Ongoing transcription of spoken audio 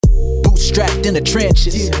strapped in the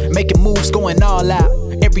trenches, making moves, going all out.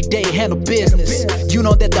 Every day handle business. You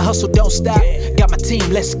know that the hustle don't stop. Got my team,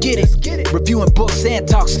 let's get it. Reviewing books and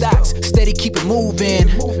talk stocks. Steady, keep it moving.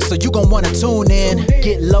 So you gon' wanna tune in.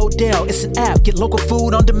 Get Lodell, it's an app. Get local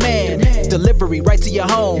food on demand. Delivery right to your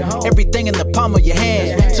home. Everything in the palm of your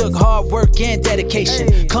hand. Took hard work and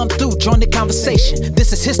dedication. Come through, join the conversation.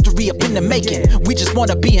 This is history up in the making. We just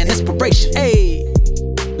wanna be an inspiration. Hey,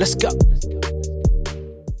 let's go.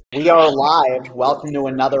 We are live. Welcome to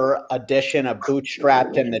another edition of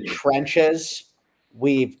Bootstrapped in the Trenches.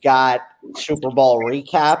 We've got Super Bowl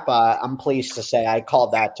recap. I'm pleased to say I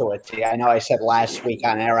called that to a T. I know I said last week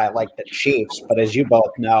on air I liked the Chiefs, but as you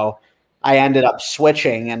both know, I ended up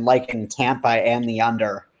switching and liking Tampa and the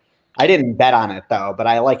under. I didn't bet on it though, but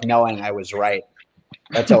I like knowing I was right.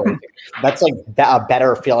 That's like a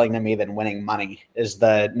better feeling to me than winning money, is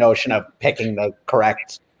the notion of picking the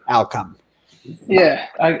correct outcome. Yeah,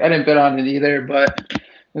 I didn't bet on it either, but it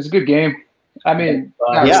was a good game. I mean,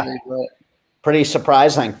 really, but pretty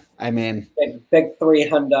surprising. I mean, big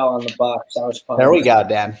 300 on the Bucks. I was pumped. There we go,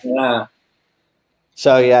 Dan. Yeah.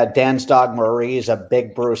 So yeah, Dan's dog Marie is a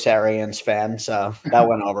big Bruce Arians fan, so that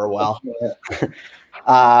went over well.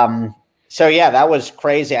 So yeah, that was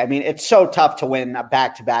crazy. I mean, it's so tough to win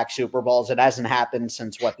back-to-back Super Bowls. It hasn't happened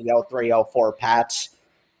since the 03-04 Pats,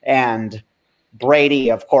 and Brady,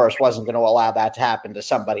 of course, wasn't going to allow that to happen to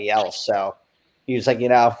somebody else. So he was like,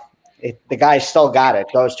 the guy still got it.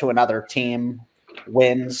 Goes to another team,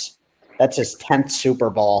 wins. That's his 10th Super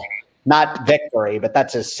Bowl. Not victory, but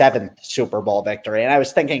that's his 7th Super Bowl victory. And I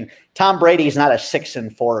was thinking, Tom Brady's not a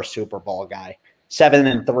 6-4 Super Bowl guy.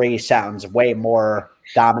 7-3 sounds way more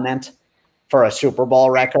dominant for a Super Bowl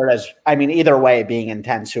record. Either way, being in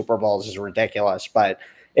 10 Super Bowls is ridiculous, but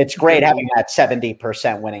it's great having that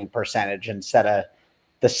 70% winning percentage instead of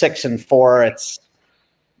the 6-4. It's,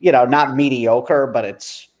 not mediocre, but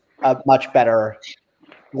it's a much better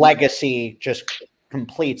legacy, just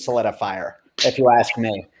complete solidifier, if you ask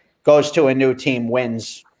me. Goes to a new team,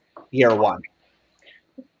 wins year one.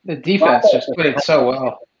 The defense just played so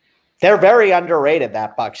well. They're very underrated,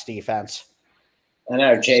 that Bucs defense. I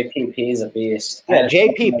know, JPP is a beast. Yeah,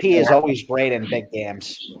 JPP is always great in big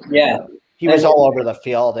games. Yeah. He was all over the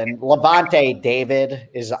field, and Levante David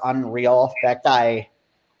is unreal. That guy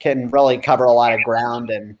can really cover a lot of ground.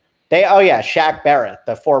 And Shaq Barrett,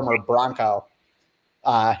 the former Bronco.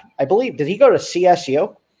 I believe, did he go to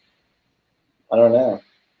CSU? I don't know.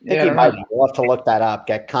 I think he might. We'll have to look that up,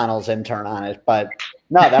 get Connell's intern on it. But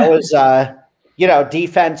no, that was,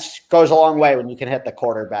 defense goes a long way when you can hit the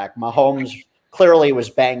quarterback. Mahomes clearly was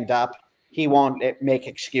banged up. He won't make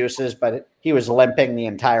excuses, but he was limping the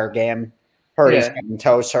entire game. He's getting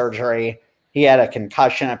toe surgery. He had a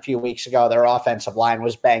concussion a few weeks ago. Their offensive line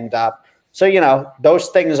was banged up. So, those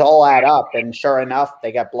things all add up, and sure enough,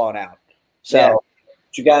 they got blown out. So,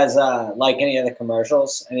 did you guys like any of the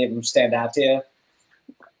commercials? Any of them stand out to you?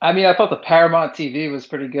 I mean, I thought the Paramount TV was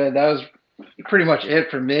pretty good. That was pretty much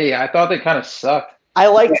it for me. I thought they kind of sucked. I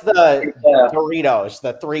liked the Doritos,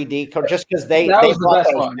 the 3D, just because they brought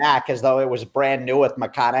those back as though it was brand new with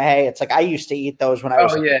McConaughey. It's like I used to eat those when I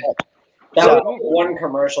was a kid. That was one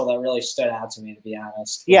commercial that really stood out to me, to be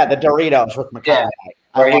honest. Yeah, the Doritos with McConaughey.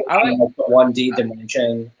 I like the 1D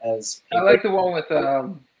dimension as people. I like the one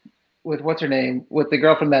with what's her name, with the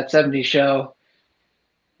girl from that 70s show.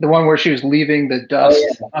 The one where she was leaving the dust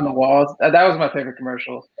on the walls. That was my favorite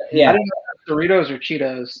commercial. Yeah. I didn't know if it was Doritos or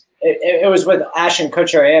Cheetos. It was with Ashton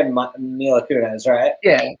Kutcher and Mila Kunis, right?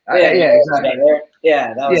 Yeah, exactly.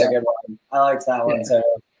 Yeah, that was a good one. I liked that one too.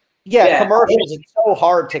 Yeah, commercials, it's so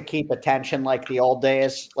hard to keep attention like the old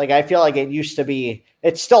days. Like, I feel like it used to be,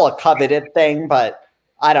 it's still a coveted thing, but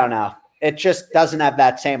I don't know. It just doesn't have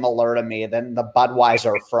that same allure to me than the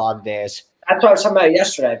Budweiser Frog days. That's what I was talking about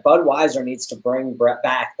yesterday. Budweiser needs to bring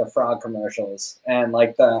back the frog commercials and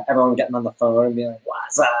everyone getting on the phone and being like,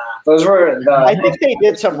 "What's up?" Those were I think they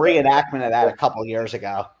did some reenactment of that a couple years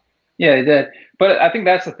ago. Yeah, they did. But I think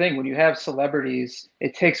that's the thing. When you have celebrities,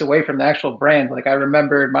 it takes away from the actual brand. Like I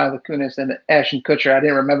remembered Mila Kunis and Ashton Kutcher. I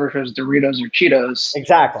didn't remember if it was Doritos or Cheetos.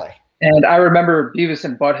 Exactly. And I remember Beavis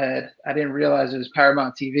and Butthead. I didn't realize it was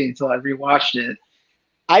Paramount TV until I rewatched it.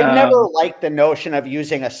 I've never liked the notion of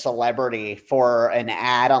using a celebrity for an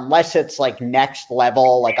ad unless it's like next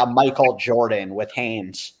level, like a Michael Jordan with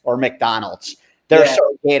Hanes or McDonald's. There's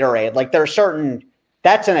certain Gatorade. Like there's certain –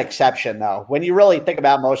 that's an exception though. When you really think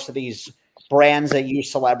about most of these brands that use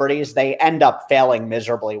celebrities, they end up failing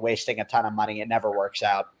miserably, wasting a ton of money. It never works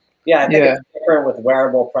out. Yeah, I think it's different with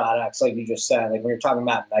wearable products, like you just said. Like when you're talking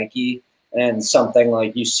about Nike, and something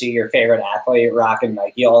like you see your favorite athlete rocking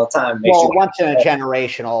Nike all the time. Makes Well, you once in a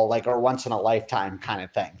generational, like, or once in a lifetime kind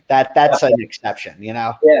of thing. That's an exception, you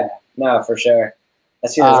know? Yeah, no, for sure. I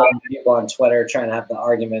see there's a lot of people on Twitter trying to have the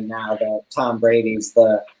argument now that Tom Brady's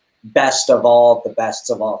the best of all the bests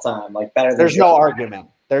of all time. Like better than There's no argument.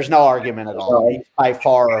 There's no argument at all. He's by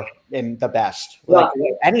far in the best. Like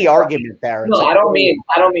any argument there. No, like, I don't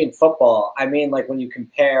mean football. I mean like when you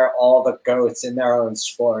compare all the GOATs in their own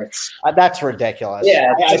sports. That's ridiculous.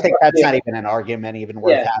 Yeah, I think that's not even an argument even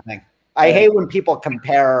worth having. I hate when people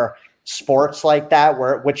compare sports like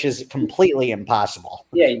that, which is completely impossible.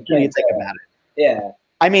 Yeah, you can't think about it. Yeah.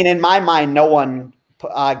 I mean, in my mind, no one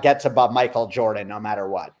gets above Michael Jordan, no matter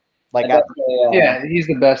what. Like, yeah, he's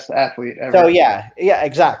the best athlete ever. So yeah,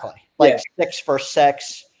 exactly. Like 6 for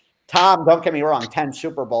 6. Tom, don't get me wrong, 10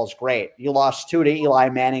 Super Bowls, great. You lost 2 to Eli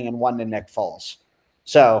Manning and 1 to Nick Foles.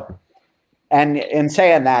 So, and in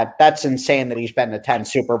saying that, that's insane that he's been to 10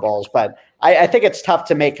 Super Bowls. But I think it's tough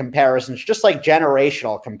to make comparisons, just like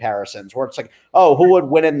generational comparisons, where it's like, oh, who would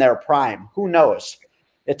win in their prime? Who knows?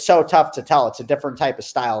 It's so tough to tell. It's a different type of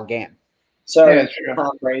style game. So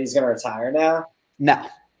Tom Brady's going to retire now?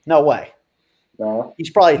 No way. No. He's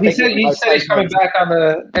probably. He said he's coming back on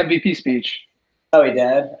the MVP speech. Oh, he did?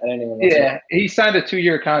 I didn't even know. Yeah, he signed a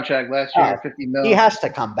 2-year contract last year, $50 million. He has to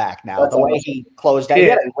come back now. That's the way he closed out. He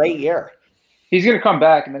had a great year. He's going to come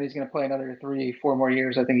back, and then he's going to play another 3-4 more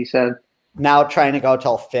years, I think he said. Now trying to go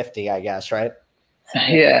till 50, I guess, right?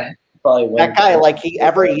 Yeah. Probably that guy, like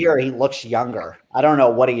every year he looks younger. I don't know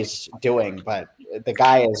what he's doing, but the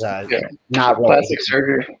guy is not really plastic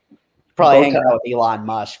surgery. Probably hanging out with Elon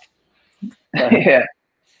Musk. Yeah.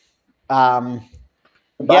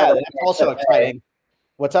 Yeah, that's also exciting.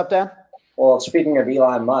 What's up, Dan? Well, speaking of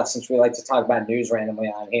Elon Musk, since we like to talk about news randomly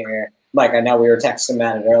on here, Mike, I know we were texting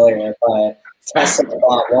about it earlier, but Tesla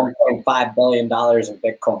bought $1.5 billion in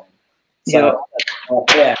Bitcoin. So,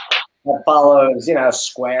 that follows,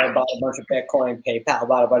 Square bought a bunch of Bitcoin, PayPal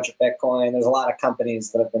bought a bunch of Bitcoin. There's a lot of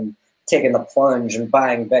companies that have been taking the plunge and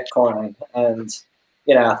buying Bitcoin. And,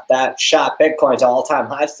 that shot Bitcoin to all-time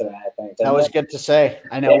highs today, I think. That was good to say.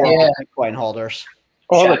 I know we're all Bitcoin holders.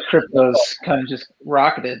 All the cryptos kind of just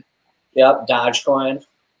rocketed. Yep, Dogecoin.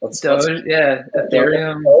 Doge, yeah,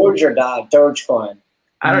 Ethereum. Doge or Dogecoin?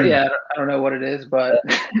 I don't know what it is, but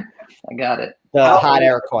I got it. The hot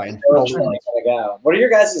air coin. What are your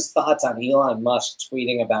guys' thoughts on Elon Musk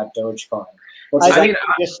tweeting about Dogecoin? I think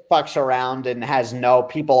he just fucks around and has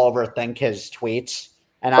people overthink his tweets.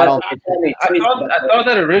 And I thought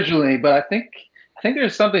that originally, but I think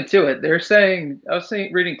there's something to it. They're saying,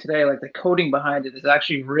 reading today, like the coding behind it is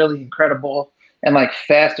actually really incredible and like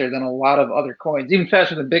faster than a lot of other coins, even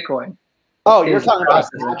faster than Bitcoin. Oh, you're talking about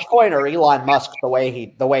Dogecoin or Elon Musk the way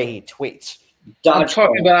he tweets? I'm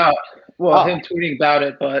talking about him tweeting about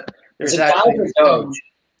it, but there's actually Doge.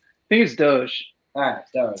 I think it's Doge. All right,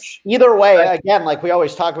 Doge. Either way, again, like we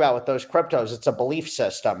always talk about with those cryptos, it's a belief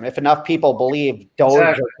system. If enough people believe Doge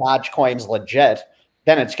or Dogecoin's legit,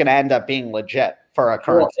 then it's going to end up being legit for a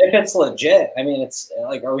currency. Well, if it's legit, I mean, it's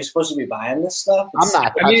like, are we supposed to be buying this stuff?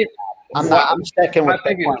 I'm sticking with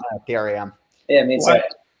Bitcoin and Ethereum. Yeah, me too.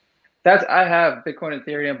 I have Bitcoin and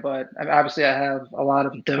Ethereum, but obviously I have a lot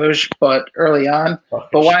of Doge, but early on.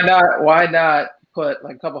 But why not put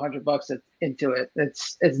like a couple $100 into it?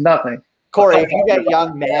 It's nothing. Corey, if you get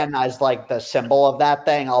young man as like the symbol of that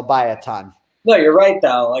thing, I'll buy a ton. No, you're right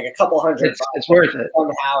though. Like a couple $100, it's worth it.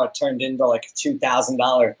 Somehow it turned into like a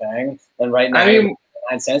 $2,000 thing, and right now, 9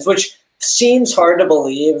 cents, which seems hard to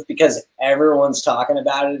believe because everyone's talking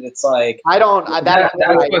about it. It's like I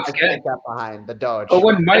can't get behind the Doge. But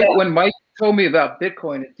when Mike told me about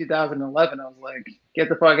Bitcoin in 2011, I was like, "Get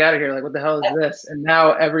the fuck out of here! Like, what the hell is this?" And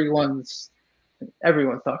now everyone's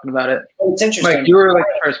talking about it. It's interesting. Mike, you were like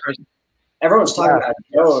the first person. Everyone's talking about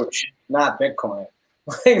Doge, not Bitcoin.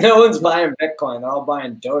 Like no one's buying Bitcoin; they're all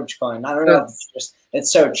buying Dogecoin. I don't know if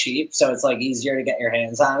it's so cheap, so it's like easier to get your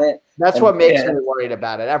hands on it. That's what makes me worried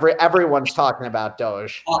about it. Everyone's talking about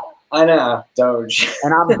Doge. I know Doge,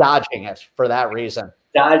 and I'm dodging it for that reason.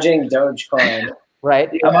 Dodging Dogecoin, right?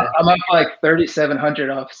 I'm up like 3,700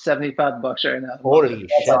 off $75 right now. Holy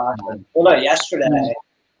shit! Awesome. Well, no, yesterday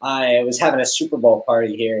I was having a Super Bowl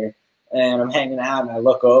party here. And I'm hanging out, and I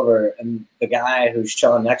look over, and the guy who's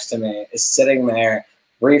chilling next to me is sitting there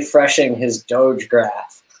refreshing his Doge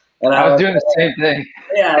graph. And I was doing the same thing.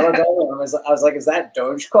 Yeah, I looked over, and I was like, "Is that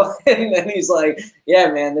Dogecoin?" And he's like,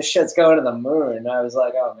 "Yeah, man, this shit's going to the moon." And I was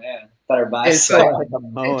like, "Oh man, better buy some." Like the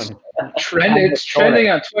moon. It's trending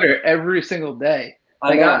on Twitter every single day.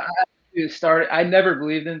 Like I never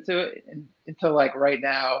believed into it until like right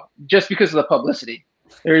now, just because of the publicity.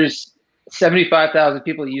 There's 75,000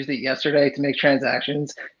 people used it yesterday to make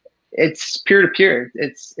transactions. It's peer-to-peer.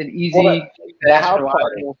 It's an easy, fast,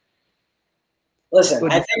 reliable.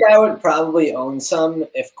 Listen, I think I would probably own some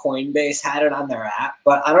if Coinbase had it on their app,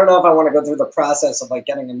 but I don't know if I want to go through the process of like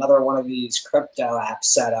getting another one of these crypto apps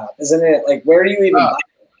set up. Isn't it like, where do you even buy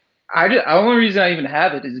it? The only reason I even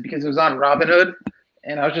have it is because it was on Robinhood,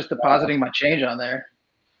 and I was just depositing my change on there.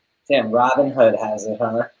 Damn, Robinhood has it,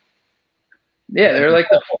 huh? Yeah, they're like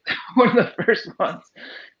one of the first ones.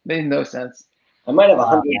 Made no sense. I might have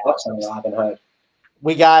 $100 on Robinhood.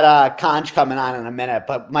 We got Conch coming on in a minute,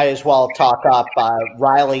 but might as well talk up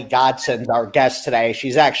Riley Godson's our guest today.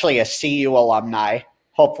 She's actually a CU alumni,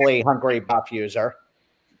 hopefully Hungry Buff user.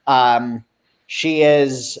 She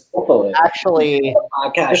is actually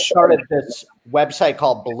just started this website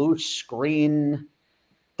called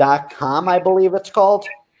bluescreen.com, I believe it's called,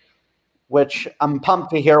 which I'm pumped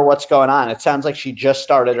to hear what's going on. It sounds like she just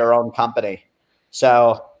started her own company.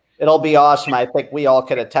 So it'll be awesome. I think we all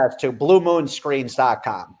could attest to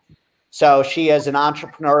bluemoonscreens.com. So she is an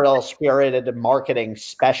entrepreneurial spirited marketing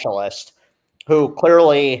specialist who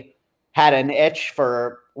clearly had an itch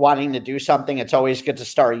for wanting to do something. It's always good to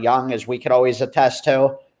start young, as we could always attest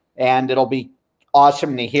to. And it'll be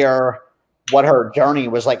awesome to hear what her journey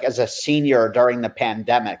was like as a senior during the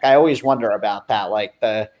pandemic. I always wonder about that, like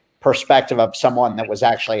the perspective of someone that was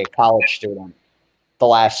actually a college student the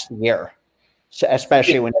last year,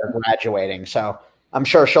 especially when you're graduating. So I'm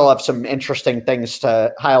sure she'll have some interesting things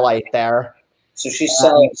to highlight there. So she's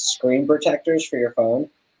selling screen protectors for your phone?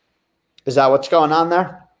 Is that what's going on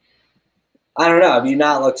there? I don't know. Have you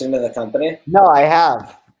not looked into the company? No, I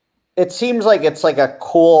have. It seems like it's like a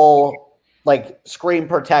cool, like screen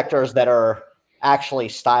protectors that are actually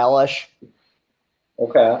stylish.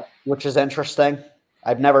 Okay. Which is interesting.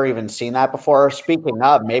 I've never even seen that before. Speaking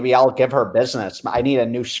of, maybe I'll give her business. I need a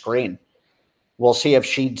new screen. We'll see if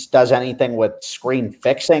she does anything with screen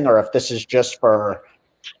fixing or if this is just for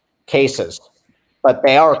cases. But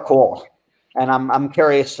they are cool. And I'm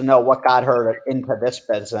curious to know what got her into this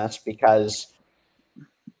business, because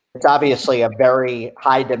it's obviously a very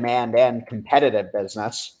high demand and competitive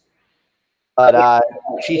business. But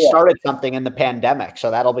she started something in the pandemic,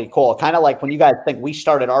 so that'll be cool. Kind of like when you guys think we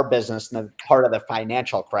started our business in the part of the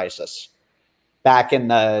financial crisis back in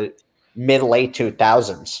the mid-late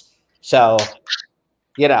 2000s. So,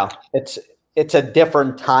 you know, it's a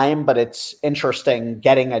different time, but it's interesting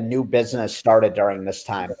getting a new business started during this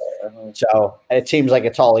time. So it seems like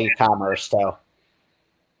it's all e-commerce. So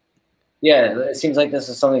yeah, it seems like this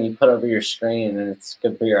is something you put over your screen and it's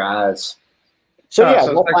good for your eyes. So yeah,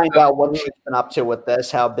 we'll find out what she's been up to with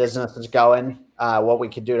this, how business is going, what we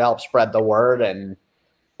could do to help spread the word, and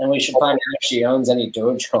we should find out if she owns any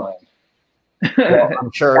Dogecoin. Well,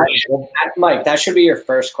 I'm sure. Mike, that should be your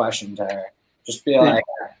first question to her. Just be like,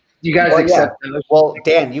 you guys accept those? Well,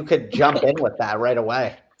 Dan, you could jump in with that right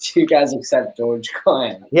away. Do you guys accept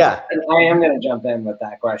Dogecoin? Yeah. And I am going to jump in with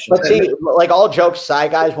that question. But see, like all jokes aside,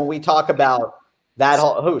 guys, when we talk about that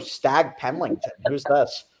whole, Stag Penlington, who's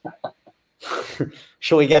this?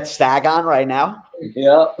 Should we get Stag on right now?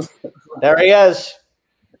 Yep. There he is.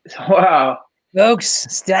 Wow. Folks,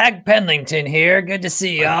 Stag Penlington here. Good to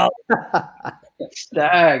see y'all.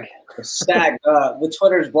 Stag. The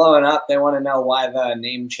Twitter's blowing up. They want to know why the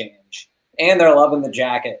name change. And they're loving the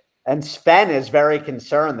jacket. And Sven is very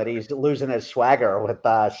concerned that he's losing his swagger with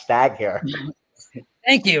Stag here.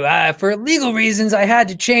 Thank you. For legal reasons, I had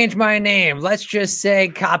to change my name. Let's just say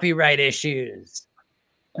copyright issues.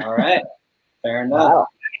 All right. Fair enough.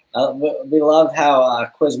 Wow. We love how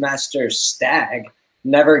Quizmaster Stag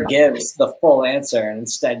never gives the full answer and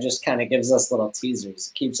instead just kind of gives us little teasers.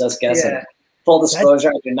 It keeps us guessing. Yeah. Full disclosure,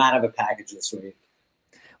 I do not have a package this week.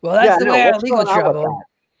 Well, that's the way out of legal trouble.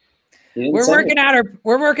 We're working out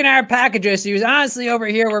our packages. He was honestly over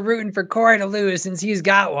here. We're rooting for Corey to lose since he's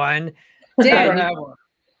got one. Dan, I don't have one.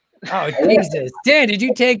 Oh, Jesus. Dan, did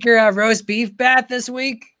you take your roast beef bath this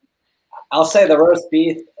week? I'll say the roast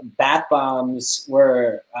beef bath bombs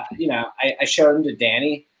were, I showed them to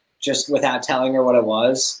Danny just without telling her what it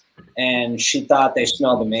was. And she thought they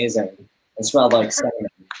smelled amazing and smelled like cinnamon.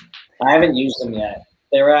 I haven't used them yet.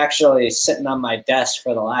 They were actually sitting on my desk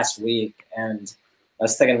for the last week. And I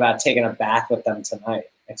was thinking about taking a bath with them tonight.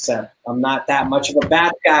 Except I'm not that much of a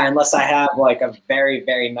bath guy unless I have like a very,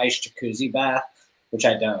 very nice jacuzzi bath, which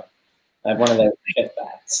I don't. I have one of those shit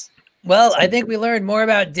baths. Well, I think we learned more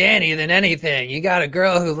about Danny than anything. You got a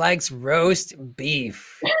girl who likes roast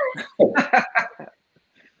beef.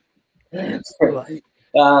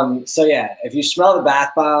 So yeah, if you smell the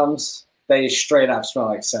bath bombs, they straight up smell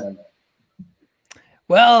like cinnamon.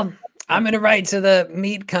 Well, I'm going to write to the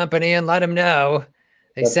meat company and let them know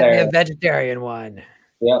they sent me a vegetarian one.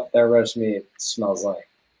 Yep, their roast meat smells like.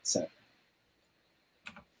 So.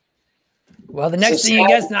 Well, the next thing you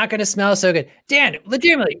get is not going to smell so good. Dan,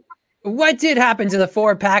 legitimately, what did happen to the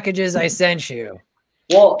 4 packages I sent you?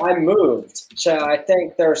 Well, I moved. So I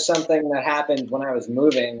think there's something that happened when I was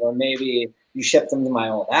moving, or maybe you shipped them to my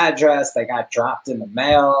old address. They got dropped in the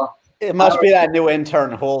mail. It must be that new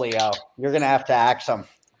intern, Julio. You're going to have to ask him.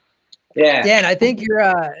 Yeah. Dan, I think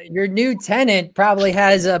your new tenant probably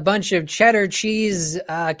has a bunch of cheddar cheese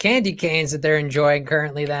candy canes that they're enjoying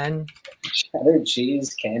currently then. Cheddar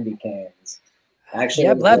cheese candy canes. Actually,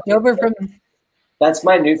 yep, left over from... That's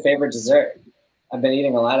my new favorite dessert. I've been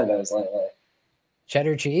eating a lot of those lately.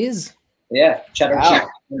 Cheddar cheese? Yeah, cheddar cheese.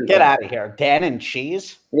 Get out of here. Dan and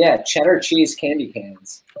cheese? Yeah, cheddar cheese candy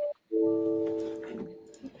canes.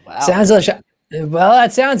 Wow. Sounds like... Well,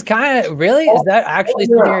 that sounds kind of... Really? Is that actually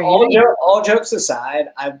something you're eating? All jokes aside,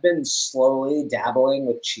 I've been slowly dabbling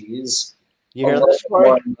with cheese. You hear this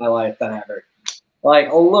more in my life than ever. Like,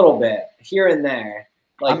 a little bit, here and there.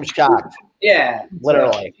 Like, I'm shocked. Yeah.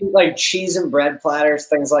 Literally. Like cheese and bread platters,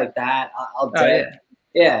 things like that. I'll do it.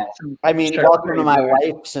 Yeah. I mean, welcome to my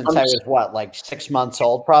life since I was, like 6 months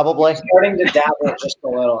old, probably. I'm starting to dabble just a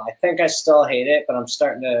little. I think I still hate it, but I'm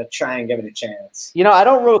starting to try and give it a chance. You know, I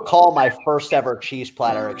don't recall my first ever cheese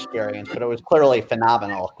platter experience, but it was clearly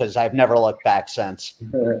phenomenal because I've never looked back since.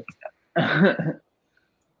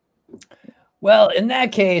 Well, in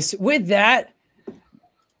that case, with that,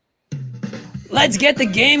 let's get the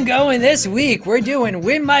game going this week. We're doing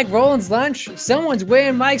Win Mike Roland's lunch. Someone's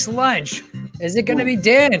winning Mike's lunch. Is it going to be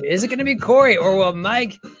Dan? Is it going to be Corey? Or will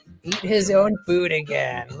Mike eat his own food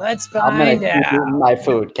again? Let's find out. Keep eating my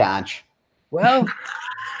food, Conch. Well,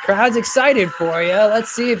 crowd's excited for you.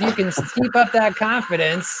 Let's see if you can keep up that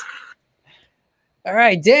confidence. All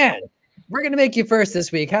right, Dan, we're going to make you first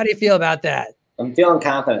this week. How do you feel about that? I'm feeling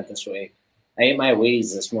confident this week. I ate my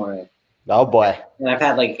Wheaties this morning. Oh, boy. And I've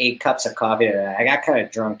had like 8 cups of coffee today. I got kind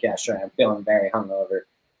of drunk yesterday. I'm feeling very hungover.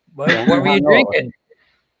 What were you drinking?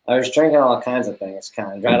 I was drinking all kinds of things,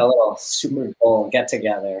 kind of. Got a little Super Bowl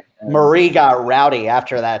get-together. Marie got rowdy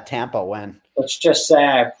after that Tampa win. Let's just say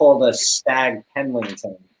I pulled a Stag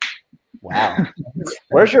Penlington. Wow.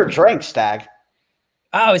 Where's your drink, Stag?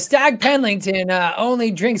 Oh, Stag Penlington only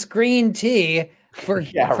drinks green tea for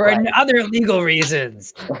other legal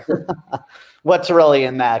reasons. What's really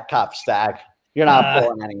in that cup, Stag? You're not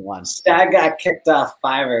fooling anyone. Stag got kicked off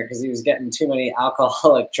Fiverr because he was getting too many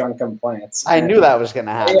alcoholic drunk complaints. I knew that was going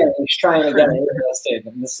to happen. Yeah, he's trying to get it listed,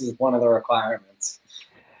 and this is one of the requirements.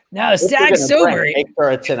 No, Stag's sober. Make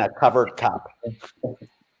sure it's in a covered cup.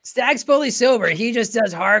 Stag's fully sober. He just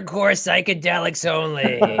does hardcore psychedelics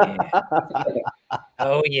only.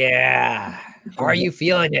 Oh, yeah. Are you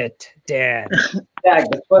feeling it, Dan? Stag,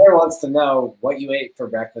 the Twitter wants to know what you ate for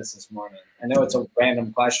breakfast this morning. I know it's a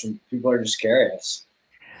random question. People are just curious.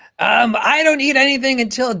 I don't eat anything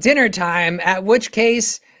until dinner time, at which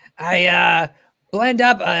case I blend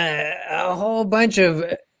up a whole bunch of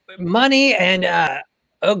money and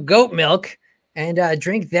goat milk and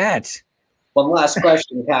drink that. One last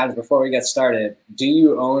question, Kaj, before we get started. Do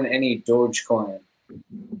you own any Dogecoin?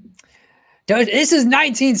 This is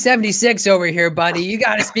 1976 over here, buddy. You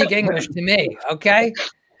got to speak English to me, okay?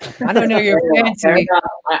 I don't know your fancy.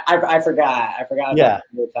 I forgot. Yeah.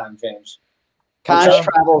 The time change. Conch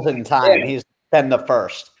travels in time. Yeah. He's been the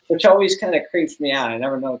first. Which always kind of creeps me out. I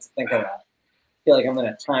never know what to think of that. I feel like I'm in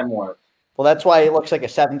a time warp. Well, that's why he looks like a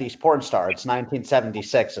 70s porn star. It's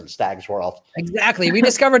 1976 in Stag's world. Exactly. We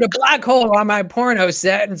discovered a black hole on my porno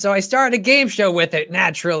set, and so I started a game show with it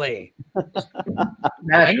naturally.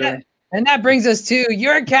 And that brings us to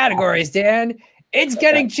your categories, Dan. It's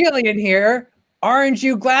getting chilly in here. Aren't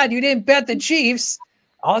you glad you didn't bet the Chiefs?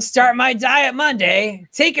 I'll start my diet Monday.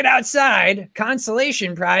 Take it outside.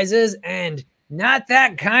 Consolation prizes and not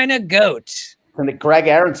that kind of goat. In the Greg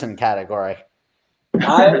Aronson category.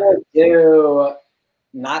 I will do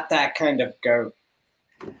not that kind of goat.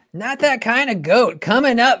 Not that kind of goat.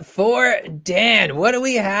 Coming up for Dan. What do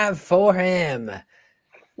we have for him?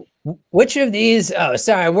 Which of these? Oh,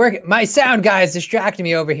 sorry. My sound guy is distracting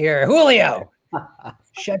me over here. Julio,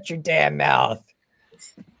 shut your damn mouth.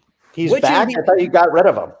 He's back? I thought you got rid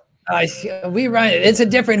of him. We run it. It's a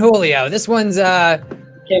different Julio. This one's his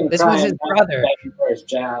brother. For his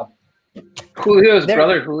job. Julio's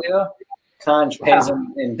brother, Julio? Conch pays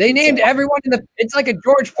him. They named everyone it's like a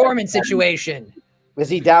George Foreman situation. Was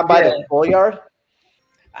he down by the schoolyard?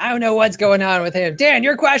 I don't know what's going on with him. Dan,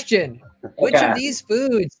 your question. Which of these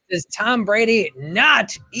foods does Tom Brady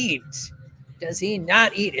not eat? Does he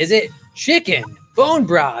not eat? Is it chicken, bone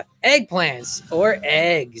broth, eggplants, or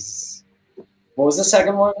eggs? What was the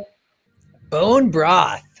second one? Bone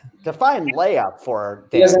broth. Define layup for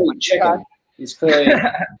He doesn't eat chicken. He's clearly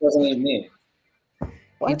doesn't eat meat.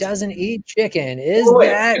 He doesn't eat chicken. Is Oh, wait,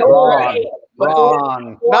 that no, wrong? wait.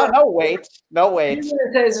 Wrong. No weights. No I'm weights.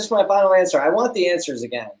 gonna say, is this my final answer? I want the answers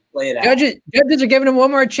again. Lay it out. Judges are giving him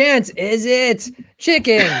one more chance. Is it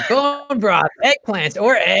chicken, bone broth, eggplants,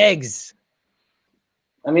 or eggs?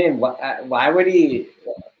 I mean, why would he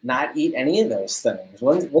not eat any of those things?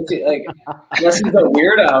 What's he like? Unless he's a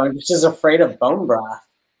weirdo and he's just afraid of bone broth.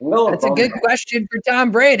 That's a good question for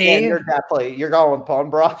Tom Brady. Yeah, you're going with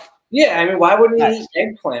bone broth. Yeah, I mean, why wouldn't he eat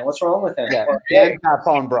eggplant? What's wrong with him? Yeah, not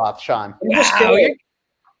bone broth, Sean. Wow,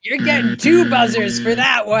 you're getting 2 buzzers for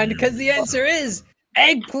that one because the answer is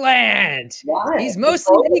eggplant. Why? He's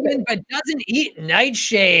mostly vegan, but doesn't eat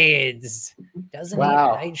nightshades. Doesn't eat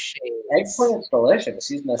nightshades. Eggplant's delicious.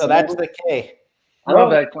 He's missing. So that's the key. I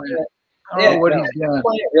love eggplant. I don't know what he's doing.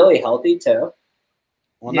 Eggplant really healthy too.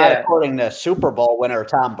 Well, not according to Super Bowl winner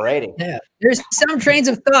Tom Brady. Yeah. There's some trains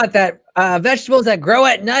of thought that vegetables that grow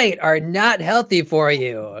at night are not healthy for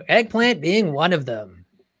you. Eggplant being one of them.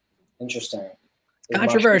 Interesting.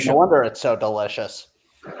 Controversial. No wonder it's so delicious.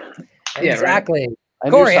 Exactly.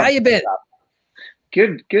 Right? Corey, how you been?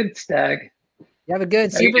 Good, Stag. You have a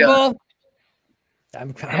good Super Bowl? I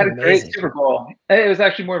had a great Super Bowl. It was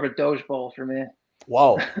actually more of a Doge Bowl for me.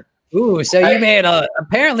 Whoa. Ooh, so you made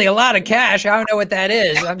apparently a lot of cash. I don't know what that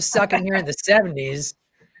is. I'm stuck in here in the 70s.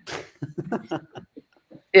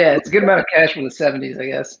 Yeah, it's a good amount of cash for the 70s, I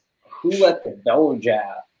guess. Who let the Doge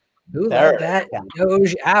out? Who let that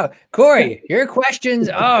Doge out? Corey, your questions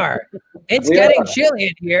are, it's getting chilly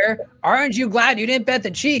in here. Aren't you glad you didn't bet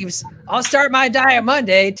the Chiefs? I'll start my diet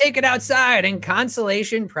Monday. Take it outside and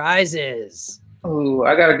consolation prizes. Ooh,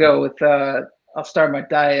 I got to go with I'll start my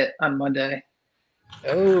diet on Monday.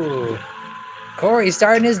 Oh, Corey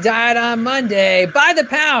starting his diet on Monday. By the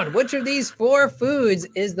pound, which of these 4 foods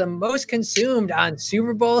is the most consumed on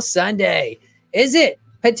Super Bowl Sunday? Is it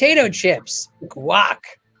potato chips, guac,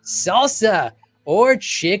 salsa, or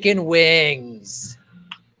chicken wings?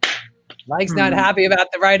 Mike's not happy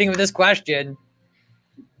about the writing of this question.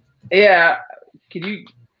 Yeah. Can you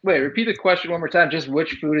repeat the question one more time? Just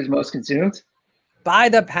which food is most consumed? By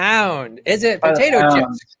the pound. Is it potato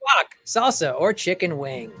chips, guac, salsa, or chicken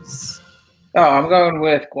wings? Oh, I'm going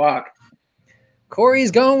with guac.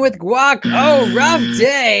 Corey's going with guac. Oh, rough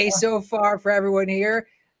day so far for everyone here.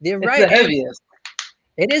 It's the heaviest.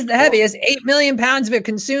 It is the heaviest. 8 million pounds of it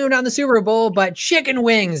consumed on the Super Bowl, but chicken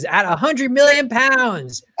wings at 100 million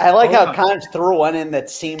pounds. I like how Conch threw one in that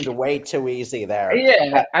seemed way too easy there.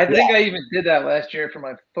 Yeah, I think I even did that last year for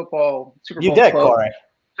my football Super Bowl. You did, Corey.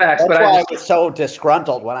 Facts, That's why I was so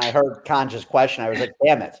disgruntled when I heard Conch's question. I was like,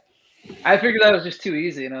 damn it. I figured that was just too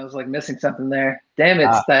easy, and I was like missing something there. Damn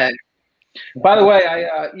it, Stag. By the way,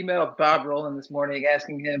 I emailed Bob Rowland this morning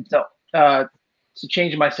asking him to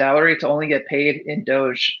change my salary to only get paid in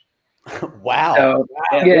Doge. Wow. So,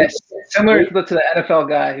 yes, similar to the NFL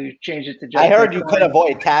guy who changed it to just. I heard you could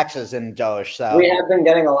avoid taxes in Doge. So we have been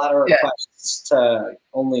getting a lot of requests to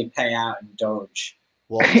only pay out in Doge.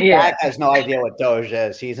 Well, Stag has no idea what Doge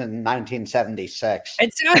is. He's in 1976.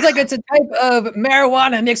 It sounds like it's a type of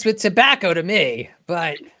marijuana mixed with tobacco to me,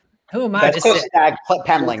 but who am I to say? Stag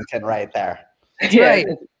Pendleton right there. That's right.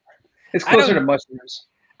 It's closer to mushrooms.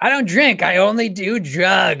 I don't drink. I only do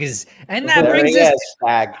drugs. And that There brings he us is,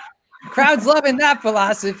 Stag. crowds loving that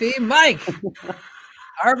philosophy. Mike,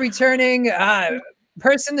 our returning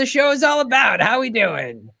person the show is all about. How we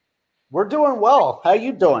doing? We're doing well. How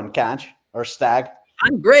you doing, Conch or Stag?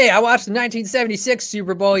 I'm great. I watched the 1976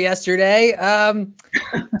 Super Bowl yesterday. So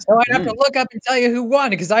I'd have to look up and tell you who won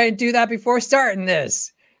because I didn't do that before starting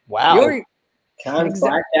this. Wow. Conch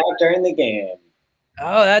blacked out during the game.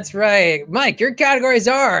 Oh, that's right. Mike, your categories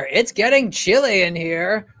are, it's getting chilly in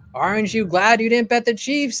here. Aren't you glad you didn't bet the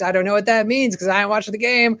Chiefs? I don't know what that means because I didn't watch the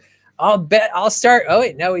game. I'll start. Oh,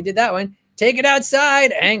 wait, no, we did that one. Take it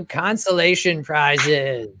outside and consolation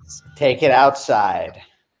prizes. Take it outside.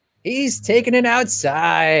 He's taking it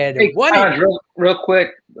outside. Hey, real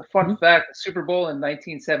quick, a fun fact, the Super Bowl in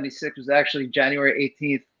 1976 was actually January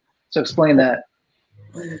 18th. So explain that.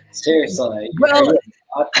 Seriously. Well,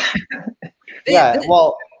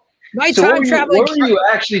 well, my time traveling. What were you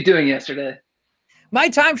actually doing yesterday? My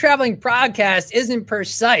time traveling podcast isn't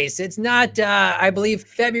precise. It's not, I believe,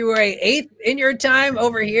 February 8th in your time.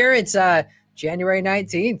 Over here, it's January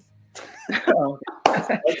 19th.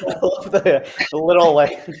 the little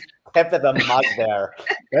like tip of the mug there.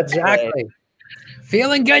 That's exactly.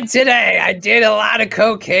 Feeling good today. I did a lot of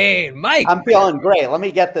cocaine. Mike. I'm feeling great. Let me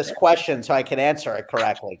get this question so I can answer it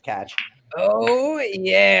correctly, Catch. Oh,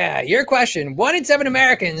 yeah. Your question. 1 in 7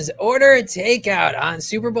 Americans order takeout on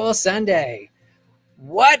Super Bowl Sunday.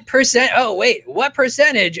 What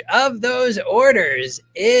percentage of those orders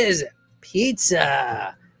is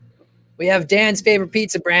pizza? We have Dan's favorite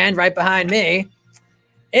pizza brand right behind me.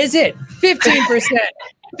 Is it 15%,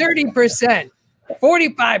 30%,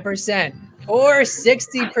 45%, or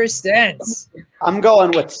 60%? I'm going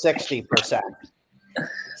with 60%.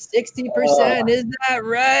 60%, is that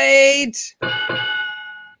right?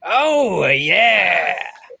 Oh, yeah.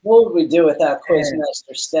 What would we do without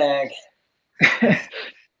Quizmaster Stag?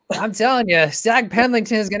 I'm telling you, Stag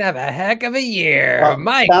Pendleton is going to have a heck of a year. Well,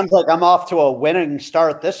 Mike. Sounds like I'm off to a winning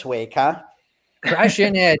start this week, huh?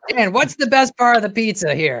 Crushing it. Dan, what's the best part of the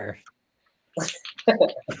pizza here?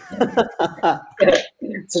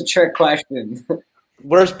 It's a trick question.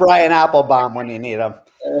 Where's Brian Applebaum when you need him?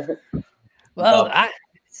 Well,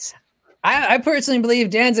 I personally believe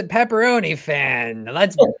Dan's a pepperoni fan.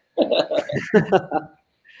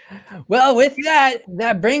 Well, with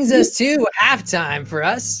that brings us to halftime for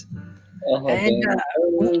us. And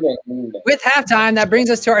with halftime, that brings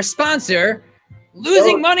us to our sponsor,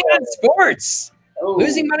 Losing Money on Sports.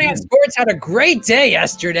 Losing Money on Sports had a great day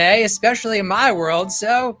yesterday, especially in my world,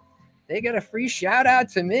 so they got a free shout out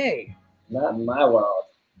to me. Not in my world.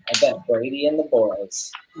 I bet Brady and the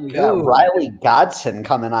boys. We got Riley Godson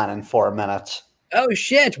coming on in 4 minutes. Oh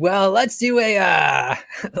shit! Well, let's do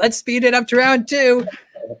let's speed it up to round 2.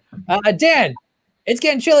 Dan, it's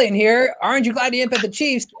getting chilly in here. Aren't you glad you didn't bet the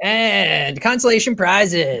Chiefs? And consolation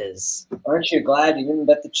prizes. Aren't you glad you didn't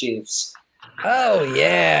bet the Chiefs? Oh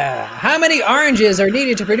yeah! How many oranges are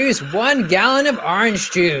needed to produce 1 gallon of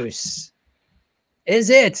orange juice? Is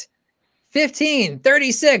it 15,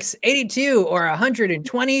 36, 82, or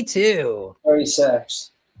 122?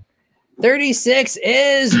 36. 36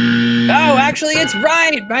 is... Oh, actually, it's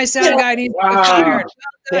right. My sound guy needs to be cheered.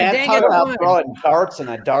 Dan, talk about throwing darts in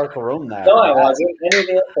a dark room there. No, I wasn't. I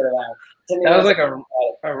didn't answer that. That was like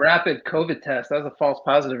a rapid COVID test. That was a false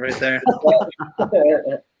positive right there.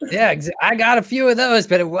 Yeah, I got a few of those,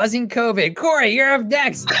 but it wasn't COVID. Corey, you're up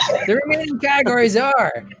next. The remaining categories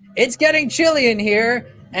are It's Getting Chilly in Here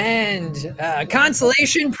and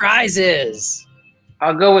consolation prizes.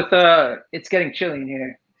 I'll go with It's Getting Chilly in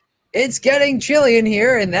Here. It's getting chilly in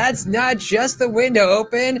here, and that's not just the window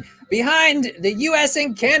open. Behind the U.S.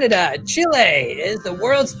 and Canada, Chile is the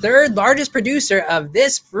world's 3rd largest producer of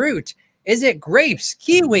this fruit. Is it grapes,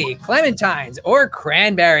 kiwi, clementines, or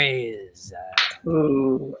cranberries?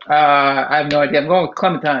 Ooh, I have no idea. I'm going with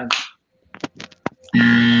clementines.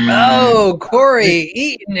 Oh, Corey,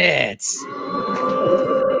 eating it.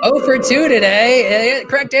 0 for 2 today. The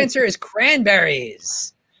correct answer is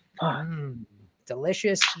cranberries.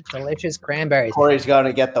 Delicious, delicious cranberries. Corey's going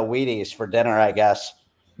to get the Wheaties for dinner, I guess.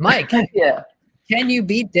 Mike, Yeah. Can you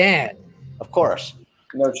beat Dan? Of course.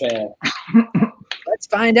 No chance. Let's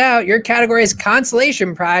find out. Your category is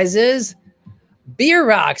consolation prizes. Beer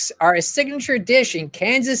rocks are a signature dish in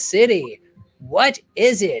Kansas City. What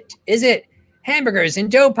is it? Is it hamburgers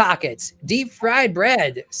and dough pockets, deep fried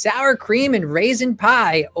bread, sour cream and raisin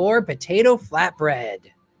pie, or potato flatbread?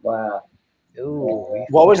 Wow. Ooh.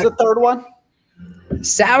 What was the third one?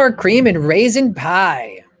 Sour cream and raisin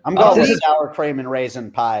pie. I'm going with sour cream and raisin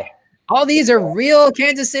pie. All these are real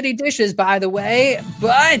Kansas City dishes, by the way,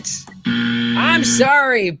 but I'm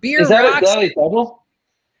sorry. Beer Is that rocks. a daily double?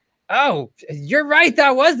 Oh, you're right.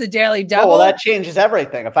 That was the Daily Oh, Double. well, that changes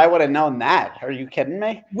everything. If I would have known that. Are you kidding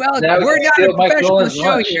me? Well, Now we're we not steal a Mike professional Nolan's show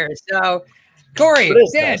lunch. here. So, Corey, What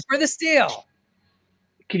is Dan, this? for the steal.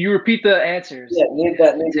 Can you repeat the answers? Yeah, need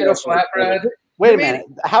that. Potato flatbread. Wait a minute.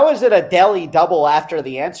 How is it a deli double after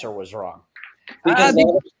the answer was wrong? Because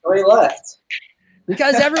there's 3 left.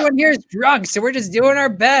 Because everyone here is drunk, so we're just doing our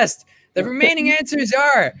best. The remaining answers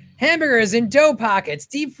are hamburgers and dough pockets,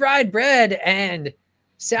 deep fried bread, and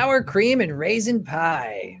sour cream and raisin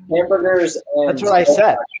pie. Hamburgers and That's what I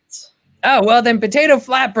said. Oh, well, then potato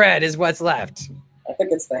flatbread is what's left. I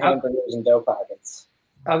think it's the hamburgers and dough pockets.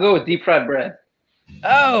 I'll go with deep fried bread.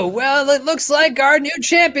 Oh, well, it looks like our new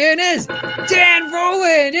champion is Dan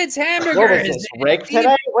Rowland. It's hamburgers. What was this, rigged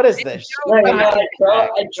today? What is this?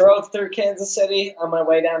 I drove through Kansas City on my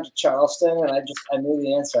way down to Charleston, and I knew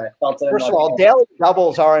the answer. I felt it. First of all, daily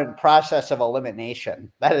doubles are in process of elimination.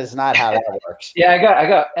 That is not how that works. Yeah, I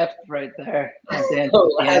got F right there.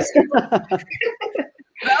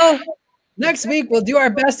 Well, next week we'll do our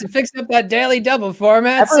best to fix up that Daily Double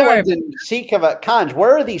format. Everyone's in seek of a Conj.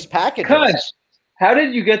 Where are these packages? Conj, How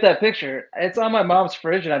did you get that picture? It's on my mom's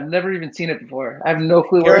fridge, and I've never even seen it before. I have no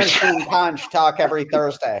clue where Kieran it's and Punch talk every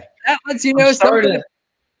Thursday. That lets you know I'm starting something. to,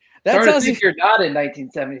 That starting to tells you think you're not in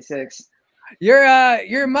 1976.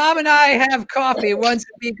 your mom and I have coffee once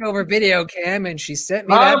a week over video cam, and she sent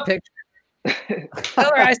me that Mom? picture. Tell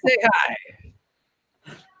her I say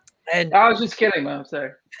hi. And I was just kidding, Mom.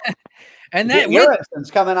 Sorry. and Get that your with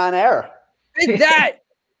instance coming on air. that,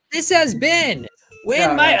 this has been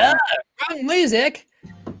Win Wrong Music.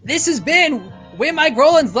 This has bin Win Mike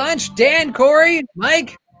Roland's Lunch. Dan, Corey,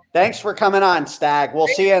 Mike. Thanks for coming on, Stag. We'll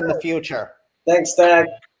see you in the future. Thanks, Stag.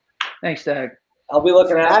 Thanks, Doug. I'll be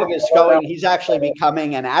looking at Stag is going. He's actually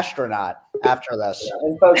becoming an astronaut after this.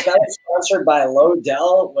 And folks, that was sponsored by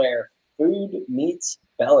Lodell, where food meets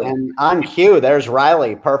belly. And on cue, there's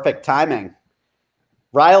Riley. Perfect timing.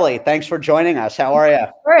 Riley, thanks for joining us. How are you?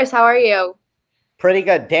 Of course. How are you? Pretty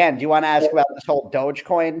good. Dan, do you want to ask about this whole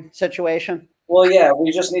Dogecoin situation? Well, yeah,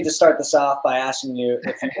 we just need to start this off by asking you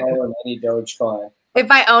if you own any Dogecoin.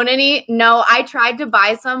 If I own any, no. I tried to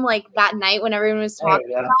buy some like that night when everyone was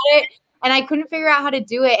talking about it, and I couldn't figure out how to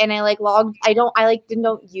do it. And I like logged. I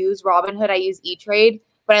didn't use Robinhood. I use E-Trade,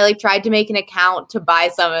 but I like tried to make an account to buy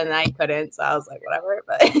some, and I couldn't. So I was like, whatever.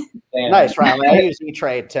 But Nice, Riley. I use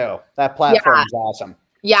E-Trade too. That platform's awesome.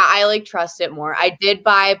 yeah, I like trust it more. I did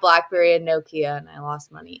buy BlackBerry and Nokia, and I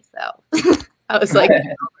lost money. So I was like,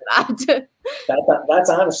 that. That's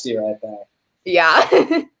honesty right there.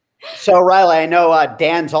 Yeah. So, Riley, I know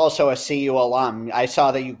Dan's also a CU alum. I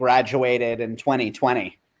saw that you graduated in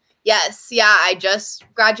 2020. Yes. Yeah. I just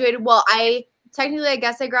graduated. Well, I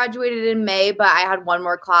guess I graduated in May, but I had one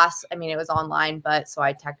more class. I mean, it was online, but so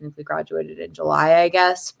I technically graduated in July, I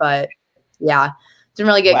guess. But yeah, didn't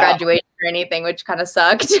really get graduation or anything, which kind of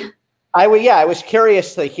sucked. I was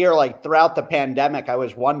curious to hear, like, throughout the pandemic, I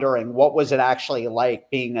was wondering what was it actually like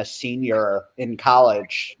being a senior in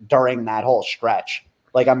college during that whole stretch?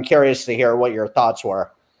 Like, I'm curious to hear what your thoughts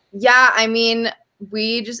were. Yeah. I mean,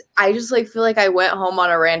 I just like feel like I went home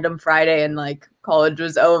on a random Friday and like college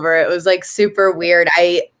was over. It was like super weird.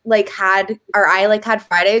 I had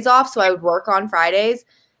Fridays off, so I would work on Fridays,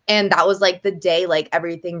 and that was like the day like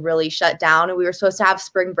everything really shut down, and we were supposed to have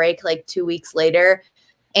spring break like 2 weeks later.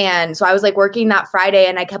 And so I was like working that Friday,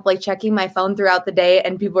 and I kept like checking my phone throughout the day,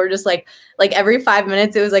 and people were just like every 5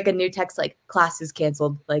 minutes it was like a new text, like class is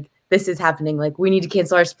canceled, like this is happening, like we need to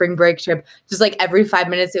cancel our spring break trip. Just like every 5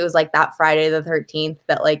 minutes it was like that Friday the 13th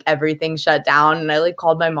that like everything shut down. And I like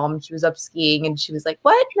called my mom, and she was up skiing, and she was like,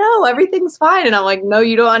 what? No, everything's fine. And I'm like, no,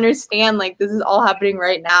 you don't understand, like this is all happening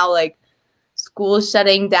right now, like school's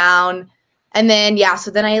shutting down. And then so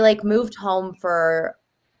then I like moved home for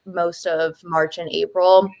most of March and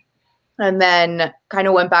April, and then kind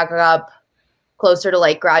of went back up closer to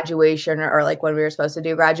like graduation or like when we were supposed to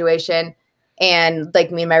do graduation. And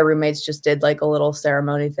like me and my roommates just did like a little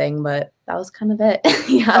ceremony thing, but that was kind of it.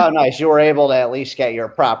 Yeah. Oh, nice. You were able to at least get your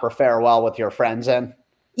proper farewell with your friends in?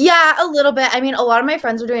 Yeah, a little bit. I mean, a lot of my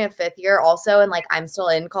friends are doing a fifth year also, and like I'm still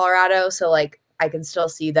in Colorado, so like I can still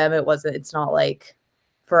see them. It's not like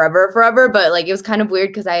forever, but like it was kind of weird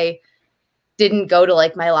because I didn't go to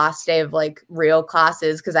like my last day of like real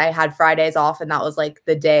classes because I had Fridays off, and that was like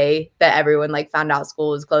the day that everyone like found out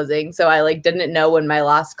school was closing. So I like didn't know when my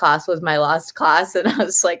last class was my last class, and I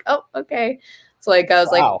was like, oh, okay. So like I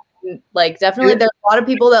was like definitely there's a lot of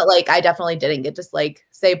people that like I definitely didn't get to like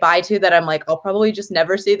say bye to, that I'm like I'll probably just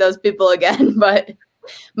never see those people again. But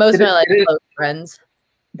most of my like close friends.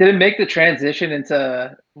 Did it make the transition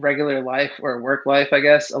into regular life or work life, I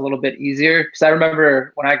guess, a little bit easier? Because I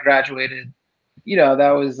remember when I graduated, you know,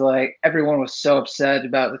 that was like everyone was so upset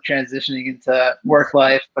about the transitioning into work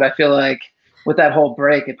life. But I feel like with that whole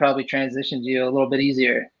break, it probably transitioned you a little bit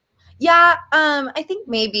easier. Yeah, I think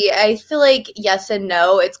maybe. I feel like yes and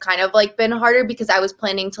no. It's kind of like been harder because I was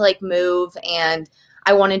planning to like move, and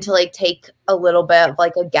I wanted to like take a little bit of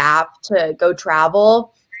like a gap to go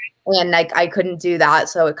travel. And like I couldn't do that,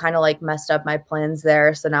 so it kind of like messed up my plans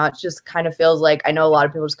there. So now it just kind of feels like I know a lot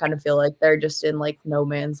of people just kind of feel like they're just in like no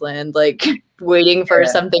man's land, like waiting for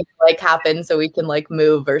something to like happen so we can like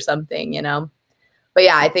move or something, you know. But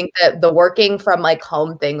yeah, I think that the working from like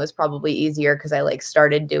home thing was probably easier because I like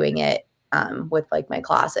started doing it with like my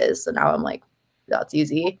classes. So now I'm like, that's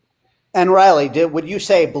easy. And Riley, would you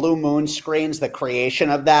say Blue Moon Screens, the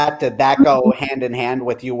creation of that, did that go hand in hand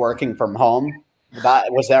with you working from home?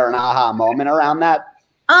 Was there an aha moment around that?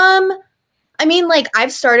 I mean, like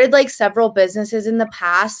I've started like several businesses in the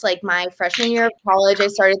past. Like my freshman year of college, I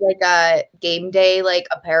started like a game day like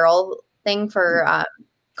apparel thing for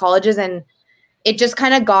colleges, and it just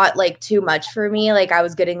kind of got like too much for me. Like I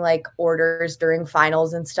was getting like orders during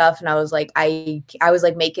finals and stuff. And I was like, I was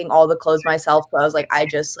like making all the clothes myself. So I was like, I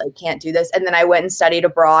just like can't do this. And then I went and studied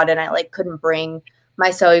abroad and I like couldn't bring my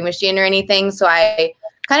sewing machine or anything. So I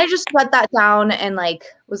kind of just let that down and like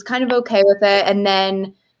was kind of okay with it. And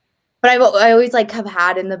then, but I always like have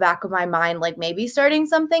had in the back of my mind, like maybe starting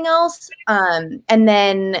something else. And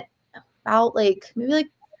then about like maybe like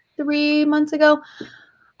 3 months ago,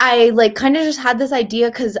 I like kind of just had this idea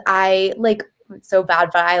because I like, it's so bad,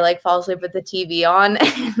 but I like fall asleep with the TV on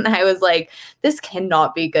and I was like, this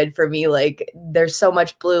cannot be good for me. Like there's so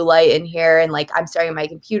much blue light in here and like I'm staring at my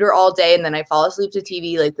computer all day and then I fall asleep to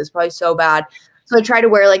TV. Like this is probably so bad. So I try to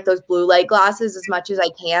wear like those blue light glasses as much as I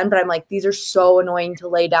can, but I'm like, these are so annoying to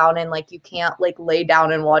lay down and like you can't like lay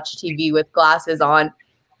down and watch TV with glasses on.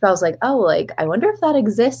 So I was like, oh, like I wonder if that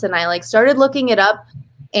exists. And I like started looking it up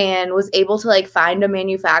and was able to like find a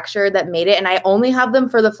manufacturer that made it. And I only have them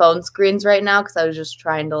for the phone screens right now because I was just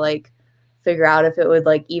trying to like figure out if it would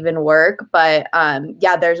like even work. But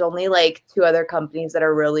yeah, there's only like 2 other companies that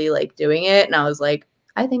are really like doing it. And I was like,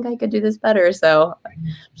 I think I could do this better. So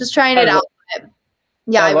just trying it out.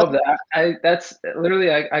 Yeah, I love that. That's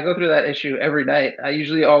literally I go through that issue every night. I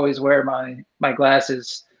usually always wear my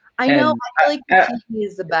glasses. I know. I feel like the TV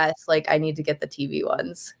is the best. Like I need to get the TV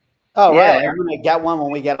ones. Oh, Yeah. right. I'm going to get one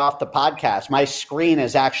when we get off the podcast. My screen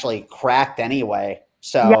is actually cracked anyway.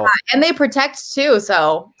 So yeah, and they protect too.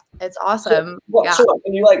 So it's awesome. So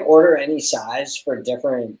can you like order any size for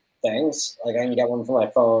different things? Like I can get one for my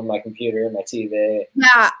phone, my computer, my TV.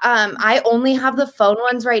 Yeah. I only have the phone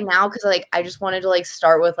ones right now because like I just wanted to like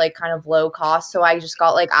start with like kind of low cost. So I just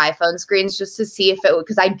got like iPhone screens just to see if it would,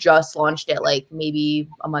 because I just launched it like maybe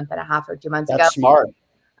a month and a half or 2 months ago. that's smart.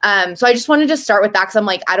 So I just wanted to start with that because I'm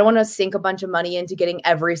like, I don't want to sink a bunch of money into getting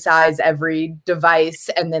every size, every device,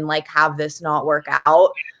 and then like have this not work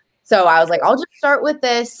out. So I was like, I'll just start with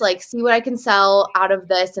this, like see what I can sell out of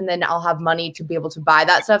this, and then I'll have money to be able to buy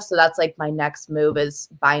that stuff. So that's like my next move is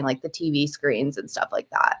buying like the TV screens and stuff like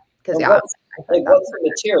that. Because yeah, what's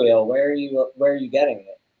the material? Where are you getting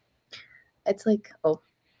it? It's like, oh,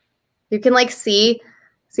 you can like see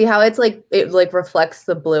how it's like it like reflects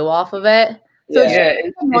the blue off of it. So yeah,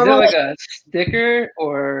 is it like a sticker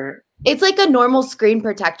or? It's like a normal screen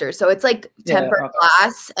protector. So it's like tempered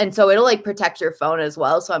glass. And so it'll like protect your phone as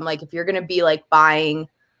well. So I'm like, if you're going to be like buying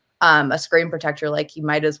a screen protector, like you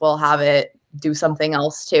might as well have it do something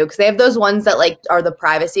else too. Cause they have those ones that like are the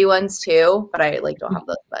privacy ones too, but I like don't have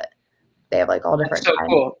those, but they have like all different. That's so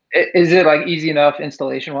cool. Is it like easy enough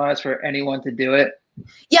installation wise for anyone to do it?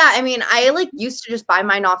 Yeah, I mean, I like used to just buy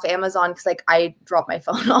mine off Amazon because like I drop my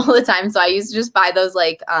phone all the time. So I used to just buy those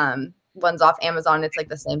like ones off Amazon. It's like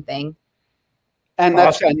the same thing. And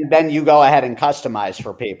that's and then you go ahead and customize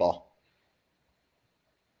for people.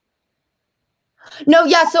 No,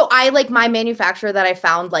 yeah. So I like my manufacturer that I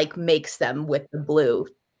found like makes them with the blue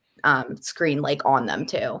screen like on them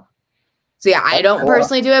too. So yeah, I don't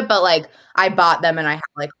personally do it, but like I bought them and I have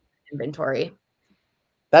like inventory.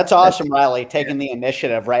 That's awesome, Riley, taking the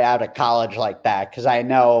initiative right out of college like that. Because I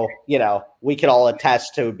know, we could all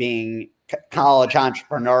attest to being college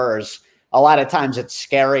entrepreneurs. A lot of times it's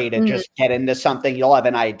scary to just get into something. You'll have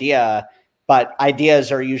an idea, but ideas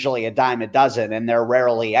are usually a dime a dozen and they're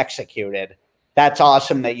rarely executed. That's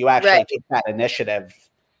awesome that you actually took that initiative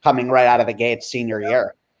coming right out of the gate senior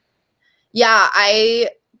year. Yeah,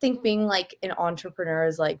 I think being like an entrepreneur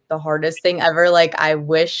is like the hardest thing ever. Like I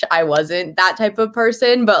wish I wasn't that type of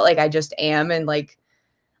person, but like I just am. And like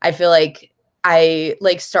I feel like I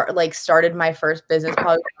started my first business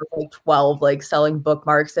probably when I was like 12, like selling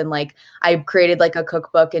bookmarks, and like I created like a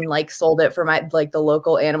cookbook and like sold it for my like the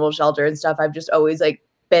local animal shelter and stuff. I've just always like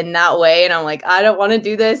been that way, and I'm like, I don't want to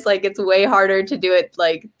do this. Like it's way harder to do it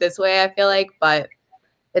like this way, I feel like, but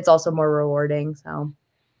it's also more rewarding. So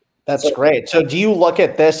that's great. So do you look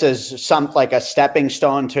at this as like a stepping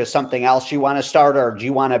stone to something else you want to start, or do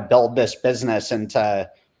you want to build this business into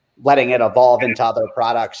letting it evolve into other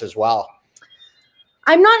products as well?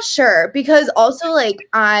 I'm not sure, because also like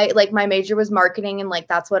my major was marketing, and like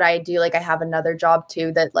that's what I do. Like I have another job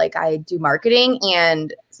too that like I do marketing,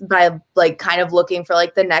 but I'm like kind of looking for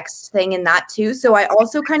like the next thing in that too. So I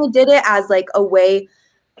also kind of did it as like a way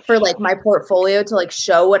for like my portfolio to like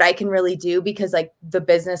show what I can really do, because like the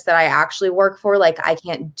business that I actually work for, like I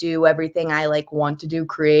can't do everything I like want to do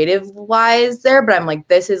creative wise there, but I'm like,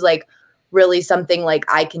 this is like really something like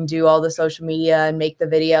I can do all the social media and make the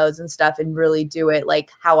videos and stuff and really do it like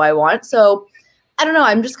how I want. So I don't know.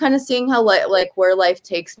 I'm just kind of seeing how like where life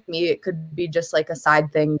takes me. It could be just like a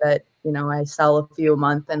side thing that, I sell a few a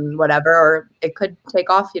month and whatever, or it could take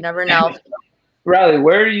off. You never know. Riley,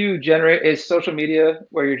 where you generate is social media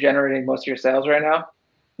where you're generating most of your sales right now?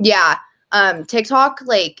 Yeah. TikTok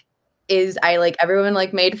like is I like everyone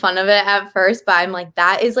like made fun of it at first, but I'm like,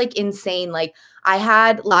 that is like insane. Like I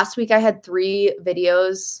had last week I had 3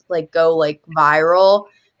 videos like go like viral,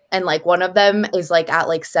 and like one of them is like at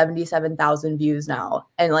like 77,000 views now.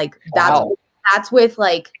 And like that's with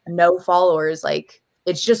like no followers. Like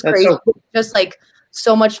it's just That's crazy. so cool. Just like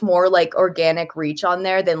so much more like organic reach on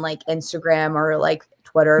there than like Instagram or like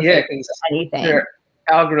Twitter, Yeah, Facebook, anything. their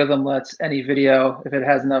algorithm lets any video, if it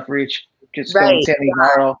has enough reach, just go Right, insanely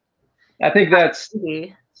viral. I think that's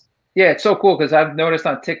Crazy. yeah, it's so cool because I've noticed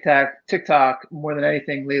on TikTok more than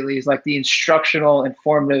anything lately is like the instructional,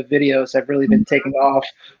 informative videos have really been taking off.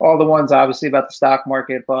 All the ones obviously about the stock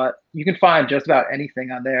market, but you can find just about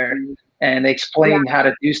anything on there, and they explain how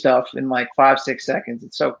to do stuff in like 5-6 seconds.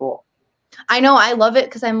 It's so cool. I know, I love it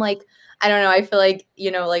because I'm like, I don't know, I feel like,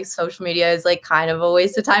 you know, like social media is like kind of a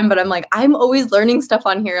waste of time, but I'm like, I'm always learning stuff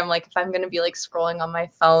on here. I'm like, if I'm going to be like scrolling on my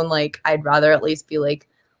phone, like I'd rather at least be like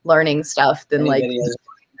learning stuff than like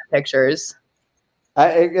pictures.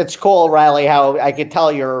 It's cool, Riley, how I could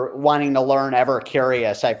tell you're wanting to learn, ever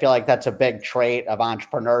curious. I feel like that's a big trait of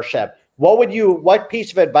entrepreneurship. What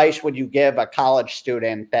piece of advice would you give a college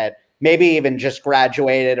student that maybe even just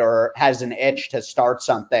graduated or has an itch to start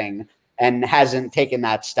something and hasn't taken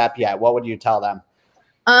that step yet? What would you tell them?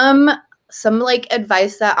 Some like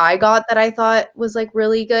advice that I got that I thought was like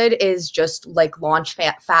really good is just like launch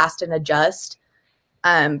fast and adjust.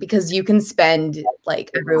 Because you can spend, like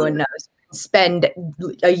everyone knows, spend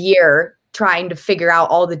a year trying to figure out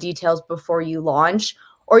all the details before you launch,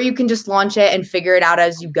 or you can just launch it and figure it out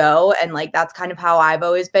as you go. And like, that's kind of how I've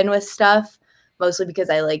always been with stuff, mostly because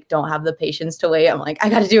I like don't have the patience to wait. I'm like, I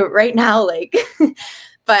got to do it right now. Like,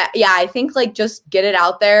 but yeah, I think like just get it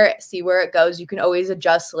out there, see where it goes. You can always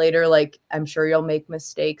adjust later. Like, I'm sure you'll make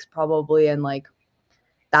mistakes probably. And like,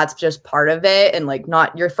 that's just part of it. And like,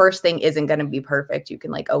 not your first thing isn't going to be perfect. You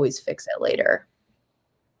can like always fix it later.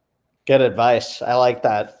 Good advice. I like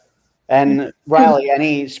that. And Riley,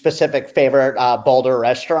 any specific favorite Boulder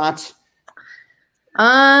restaurants?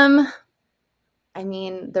 I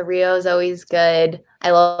mean, the Rio is always good.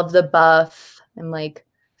 I love the Buff. I'm like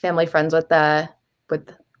family friends with that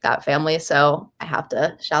family, so I have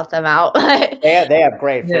to shout them out. They have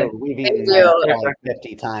great food. Yeah, We've eaten do. there like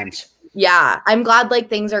 50 times. Yeah, I'm glad like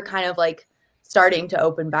things are kind of like starting to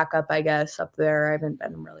open back up, I guess, up there. I haven't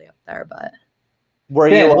been really up there, but Were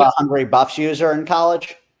you a Hungry Buffs user in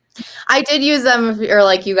college? I did use them, or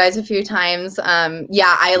like you guys, a few times.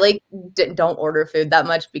 Yeah, I like don't order food that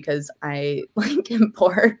much because I like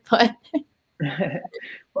import, but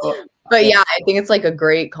but yeah, I think it's like a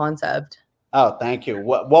great concept. Oh, thank you.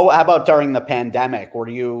 What how about during the pandemic?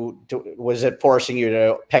 Was it forcing you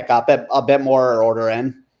to pick up a bit more or order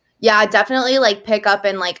in? Yeah, definitely like pick up,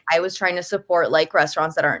 and like I was trying to support like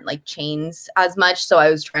restaurants that aren't like chains as much. So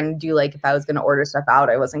I was trying to do like, if I was going to order stuff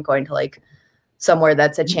out, I wasn't going to like somewhere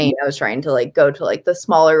that's a chain. I was trying to like go to like the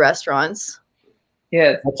smaller restaurants.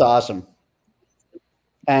 Yeah, That's awesome.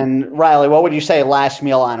 And Riley, what would you say last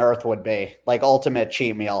meal on earth would be? Like ultimate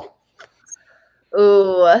cheat meal?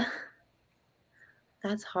 Ooh,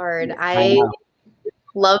 that's hard. I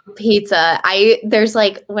love pizza. There's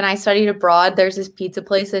like, when I studied abroad, there's this pizza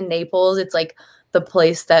place in Naples. It's like the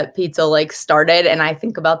place that pizza like started, and I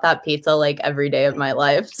think about that pizza like every day of my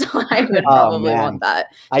life. So I would probably want that.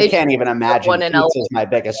 I can't even imagine. Pizza is my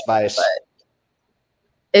biggest vice.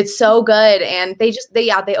 It's so good, and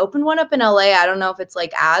they opened one up in LA. I don't know if it's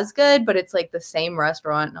like as good, but it's like the same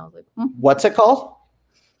restaurant. And I was like, What's it called?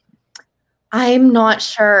 I'm not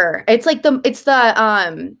sure. It's like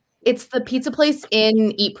it's the pizza place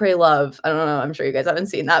in Eat, Pray, Love. I don't know. I'm sure you guys haven't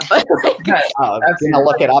seen that, but like, I'm gonna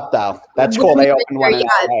look it up though. That's cool. They opened one in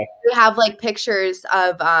LA. They have like pictures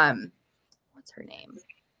of what's her name?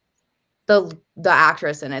 The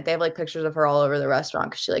actress in it. They have like pictures of her all over the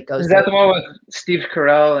restaurant because she like goes. Is that the one with Steve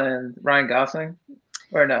Carell and Ryan Gosling?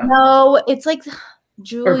 Or no? No, it's like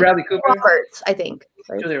Or Bradley Cooper? Roberts, I think.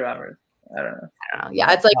 Right? Julia Roberts. I don't know.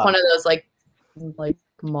 Yeah, it's like one of those like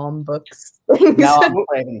mom books. Now I'm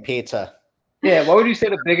craving pizza. Yeah, what would you say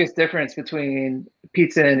the biggest difference between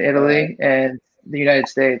pizza in Italy and the United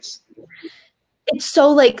States? It's so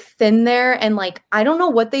like thin there, and like I don't know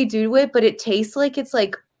what they do to it, but it tastes like it's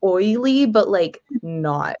like oily, but like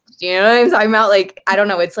not. You know what I'm talking about? Like I don't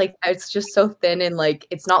know. It's like it's just so thin, and like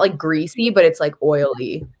it's not like greasy, but it's like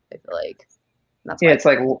oily. I feel like that's it's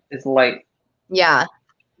like it's light. Yeah,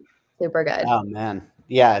 super good. Oh man.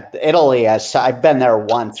 Yeah, Italy. I've been there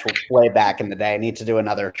once, way back in the day. I need to do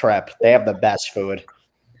another trip. They have the best food.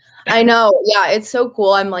 I know. Yeah, it's so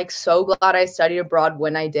cool. I'm like so glad I studied abroad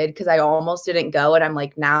when I did, because I almost didn't go, and I'm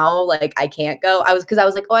like now like I can't go. I was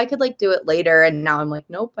like, oh, I could like do it later, and now I'm like,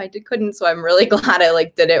 nope, I couldn't. So I'm really glad I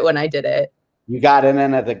like did it when I did it. You got in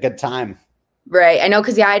at a good time. Right. I know,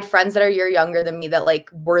 because I had friends that are a year younger than me that like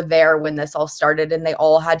were there when this all started, and they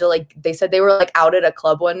all had to like, they said they were like out at a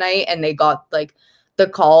club one night and they got like the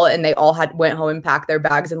call, and they all went home and packed their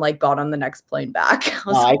bags and like got on the next plane back.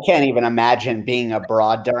 I can't even imagine being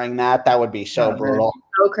abroad during that. That would be so brutal.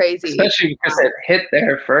 So crazy. Especially because it hit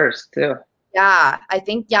there first too. Yeah. I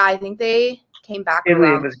think they came back.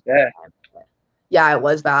 Italy was bad. Yeah, it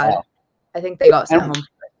was bad. Yeah. I think they got sent home.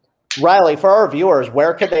 Riley, for our viewers,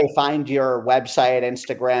 where could they find your website,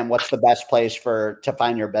 Instagram? What's the best place to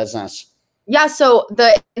find your business? Yeah, so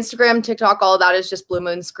the Instagram, TikTok, all of that is just Blue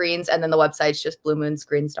Moon Screens, and then the website's just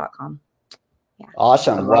bluemoonscreens.com. Yeah.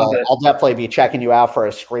 Awesome. Well, I'll definitely be checking you out for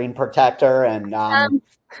a screen protector, and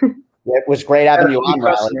it was great having you on,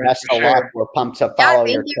 Riley. Best of luck. We're pumped to follow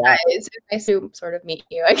your chat. It's nice to sort of meet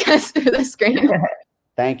you, I guess, through the screen.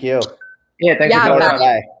 Thank you. Yeah, thanks for coming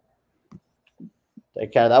on.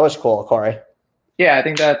 Take care. That was cool, Corey. Yeah, I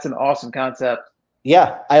think that's an awesome concept.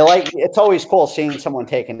 Yeah, it's always cool seeing someone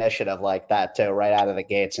take initiative like that too, right out of the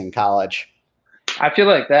gates in college. I feel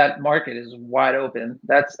like that market is wide open.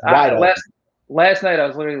 That's wide open. Last night I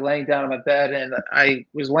was literally laying down in my bed, and I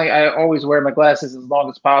always wear my glasses as long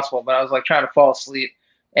as possible, but I was like trying to fall asleep,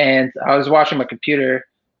 and I was watching my computer,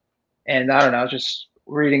 and I don't know, I was just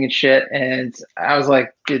reading and shit, and I was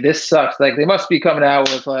like, dude, this sucks. Like, they must be coming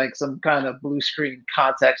out with like some kind of blue screen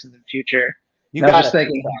context in the future. You got to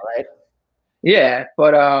thinking that, right? Yeah,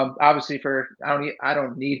 but obviously I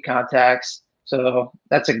don't need contacts, so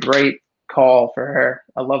that's a great call for her.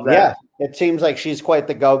 I love that. Yeah, it seems like she's quite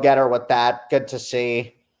the go-getter with that. Good to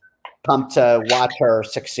see. Pumped to watch her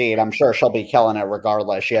succeed. I'm sure she'll be killing it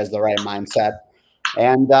regardless. She has the right mindset.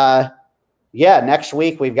 And yeah, next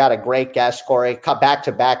week we've got a great guest, Corey.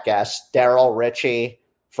 Back-to-back guests, Daryl Ritchie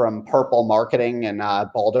from Purple Marketing in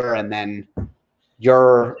Boulder, and then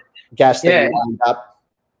your guest that you lined up.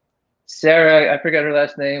 Sarah, I forgot her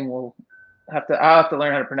last name. I'll have to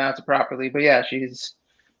learn how to pronounce it properly. But yeah,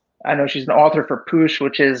 I know she's an author for Poosh,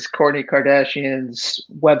 which is Kourtney Kardashian's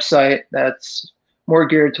website that's more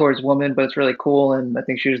geared towards women, but it's really cool. And I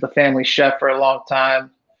think she was the family chef for a long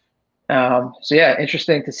time. So yeah,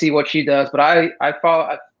 interesting to see what she does. But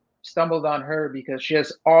I stumbled on her because she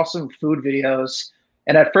has awesome food videos.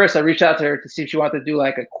 And at first I reached out to her to see if she wanted to do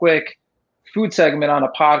like a quick food segment on a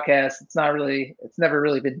podcast. It's never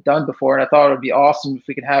really been done before. And I thought it would be awesome if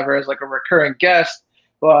we could have her as like a recurring guest.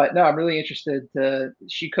 But no, I'm really interested.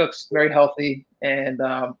 She cooks very healthy and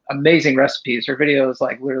amazing recipes. Her videos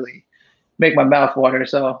like literally make my mouth water.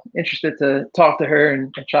 So interested to talk to her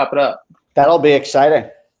and chop it up. That'll be exciting.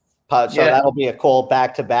 That'll be a cool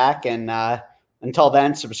back-to-back. And until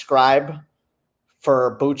then, subscribe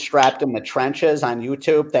for Bootstrapped in the Trenches on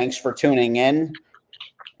YouTube. Thanks for tuning in.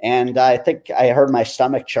 And I think I heard my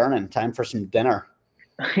stomach churning. Time for some dinner.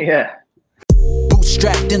 Yeah.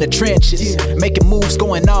 Bootstrapped in the trenches, making moves,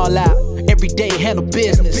 going all out. Every day handle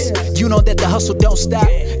business. You know that the hustle don't stop.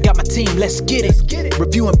 Got my team, let's get it.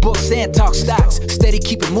 Reviewing books and talk stocks. Steady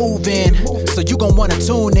keep it moving. So you gon' wanna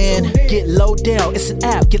tune in. Get Lodell, it's an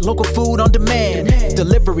app. Get local food on demand.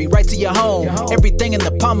 Delivery right to your home. Everything in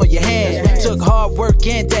the palm of your hand. Took hard work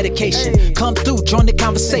and dedication. Come through, join the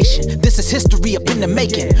conversation. This is history up in the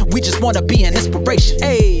making. We just wanna be an inspiration.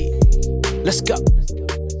 Hey, let's go.